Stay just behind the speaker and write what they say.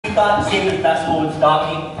You thought seeing the festival would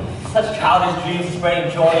stop me? Such childish dreams of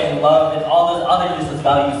spreading joy and love and all those other useless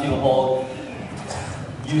values you hold.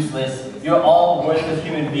 Useless. You're all worthless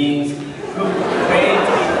human beings who crave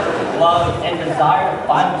to be loved and desire to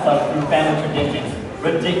find themselves through family traditions.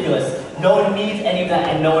 Ridiculous. No one needs any of that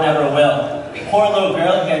and no one ever will. Poor little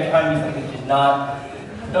girl here trying to be something she's not.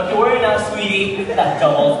 Don't you worry now, sweetie. That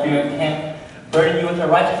double spirit can't burden you with her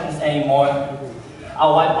righteousness anymore.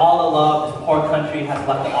 I'll wipe all the love this poor country has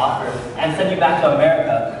left to offer and send you back to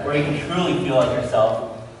America where you can truly feel like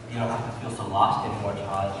yourself. You don't have to feel so lost anymore,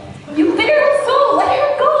 child. You literal soul, let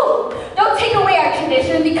her go! Don't take away our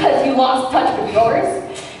tradition because you lost touch with yours.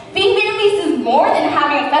 Being Vietnamese is more than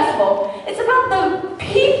having a festival. It's about the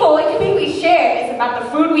people and community we share. It's about the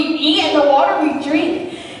food we eat and the water we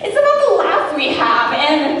drink. It's about the laughs we have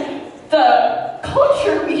and the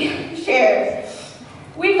culture we share.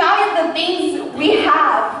 We value the things we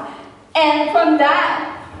have, and from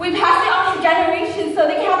that, we pass it on to generations so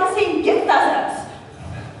they can have the same gift as us.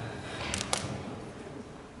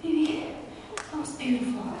 Baby, that was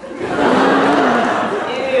beautiful.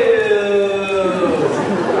 Ew.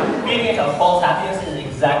 Feeding into false happiness is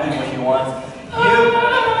exactly what she wants.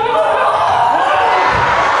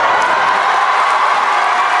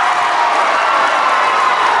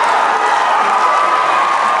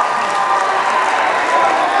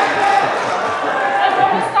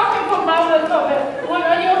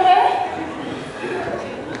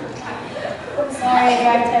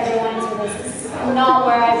 Not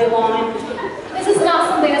where I belong. This is not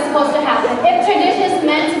something that's supposed to happen. If tradition is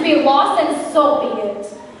meant to be lost, then so be it.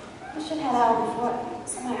 I should head out before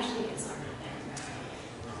someone actually gets started.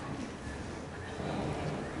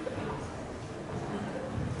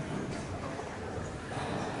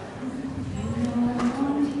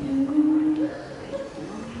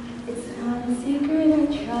 It's not a secret I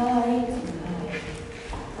tried to hide.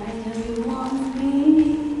 I know you want me,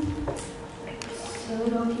 so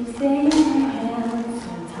don't keep saying my hands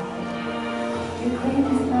so tight. You claim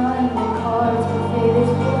it's not in the cards, but fate is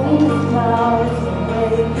pulling its flowers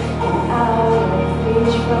away and out of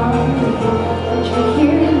reach from me. But you're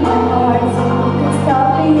here in my heart, so you can stop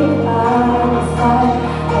me if I decide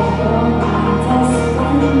I don't need destiny.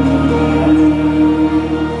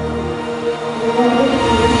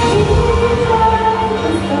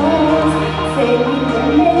 Say we were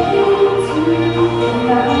made to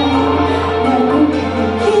unite. When we can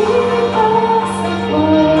keep us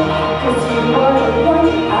apart, 'cause you were the one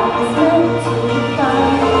I was meant to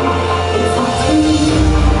find. It's up to you,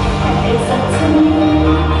 and it's up to me.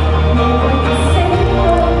 Never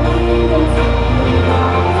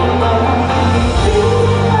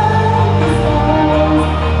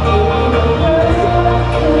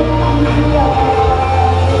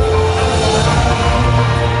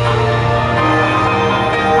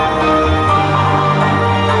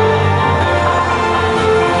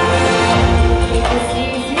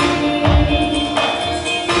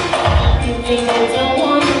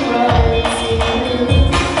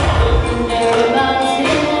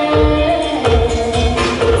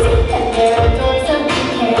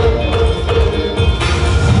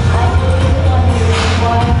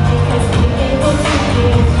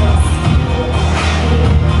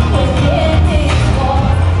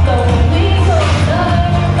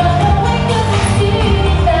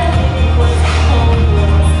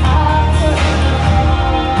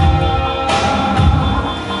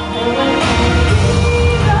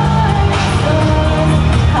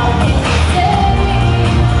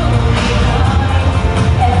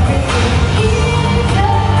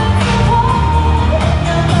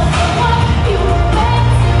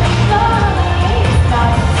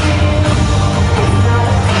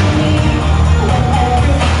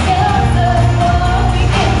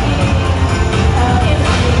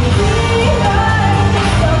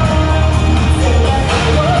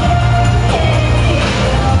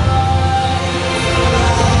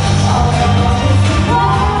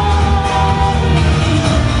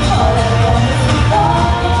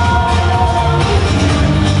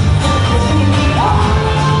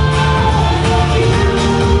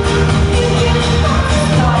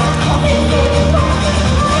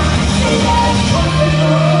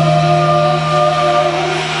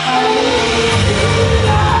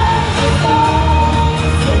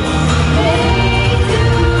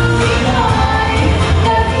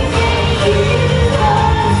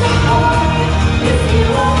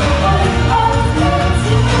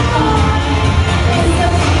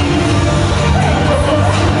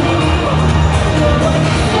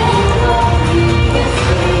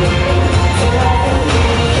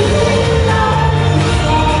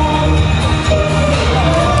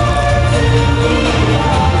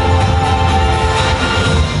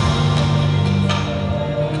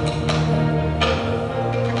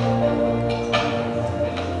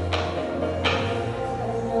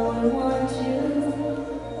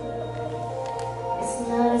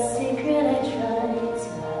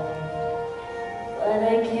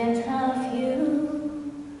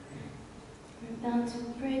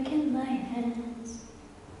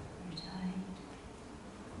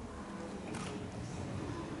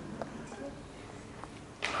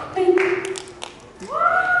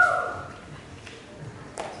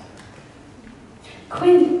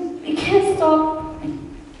Quinn, you can't stop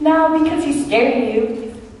now because he's scaring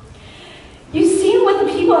you. You've seen what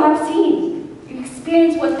the people have seen. You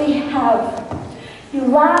experience what they have. You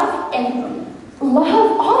laugh and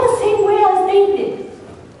love all the same way as they did.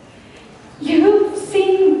 You've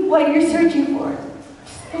seen what you're searching for.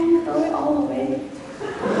 Just don't throw it all away.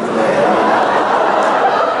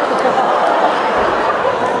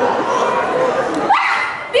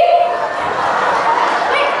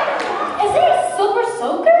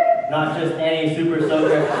 Not just any super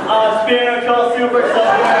soaker, a spiritual super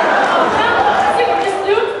soaker.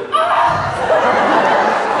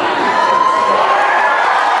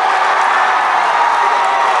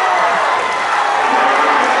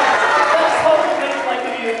 That's totally makes like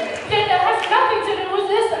of you. Then that has nothing to do with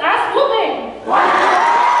this ass whooping.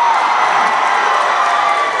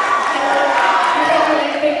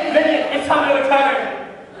 Vicky, it's time to return.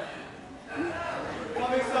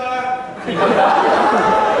 Coming, sir. He comes out.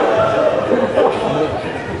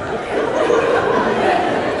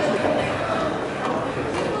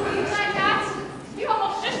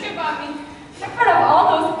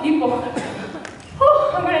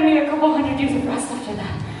 I'm gonna need a couple hundred years of rest after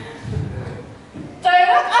that.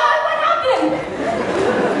 Diana, what happened?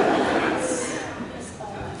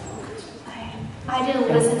 I didn't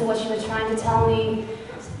listen to what she was trying to tell me.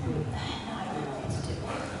 Now I don't know what to do.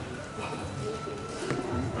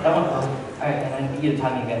 Come on. Alright, and I need you to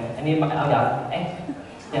time me again. I need my out. Hey.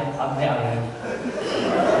 Yeah, I'll play out again.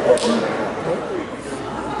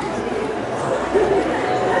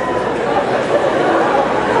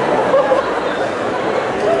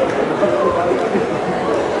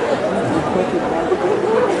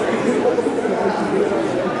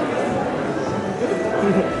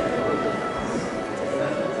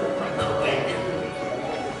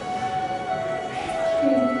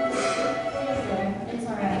 It's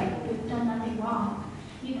alright. You've done nothing wrong.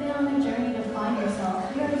 You've been on a journey to find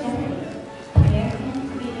yourself, your identity. American,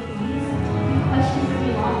 Vietnamese, questions your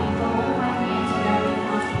belonging, but won't find the answer that we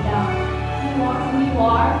found down. You are who you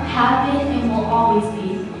are, have been, and will always be.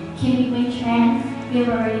 Kimmie Nguyen trans, you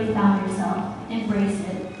have already found yourself. Embrace it.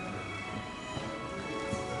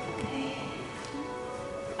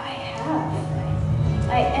 I have.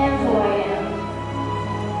 I am who I am.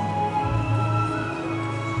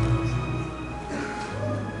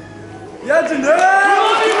 Yeah, Janelle!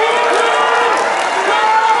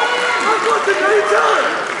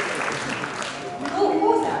 Who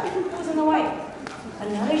was that? Who was in the white?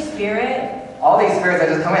 Another spirit? All these spirits are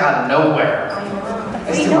just coming out of nowhere. I know.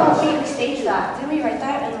 It's Wait, too no, much. we staged that. Didn't we write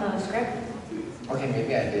that in the script? Okay,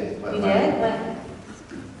 maybe I did. But You did? But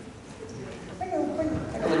I got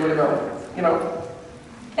a little bit of, you know.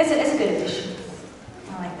 it's a good addition.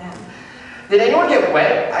 I like that. Did anyone get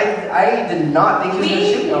wet? I did not think he was going to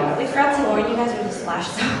shoot me. We forgot to warn you guys with the splash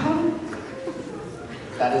zone.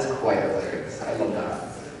 That is quite hilarious. I love that.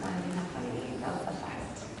 That was a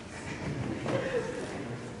fact.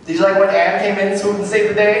 Did you like when Anne came in to save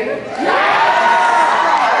the day?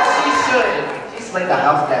 She should. She slayed the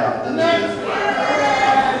house down, didn't she?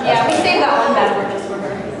 Yeah, we saved that one bad word just for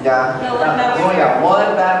her. Yeah. No, one bad We only word. got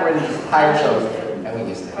one bad word in this entire show, and we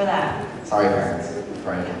used it. For that. Sorry, parents.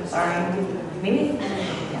 Sorry. Sorry. Maybe?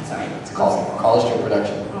 Yeah, sorry. It's called college strip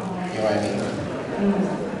production. You know what I mean?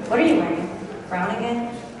 What are you wearing? Brown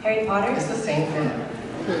again? Harry Potter? It's the same thing.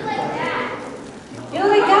 You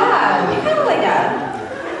look like Dad. You kind of look like Dad.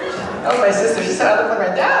 That was my sister. She said I look like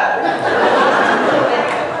my dad.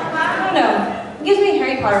 I don't know. It gives me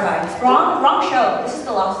Harry Potter vibes. Wrong show. This is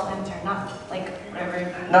the Lost Center, not like whatever.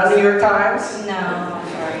 Not New York Times. No, I'm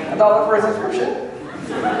sorry. $1 for a subscription.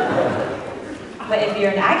 But if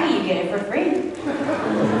you're an Aggie, you get it for free.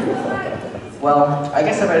 Well, I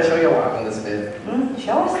guess I better show you what I'm in this bit.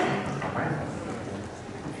 Show us. Alright.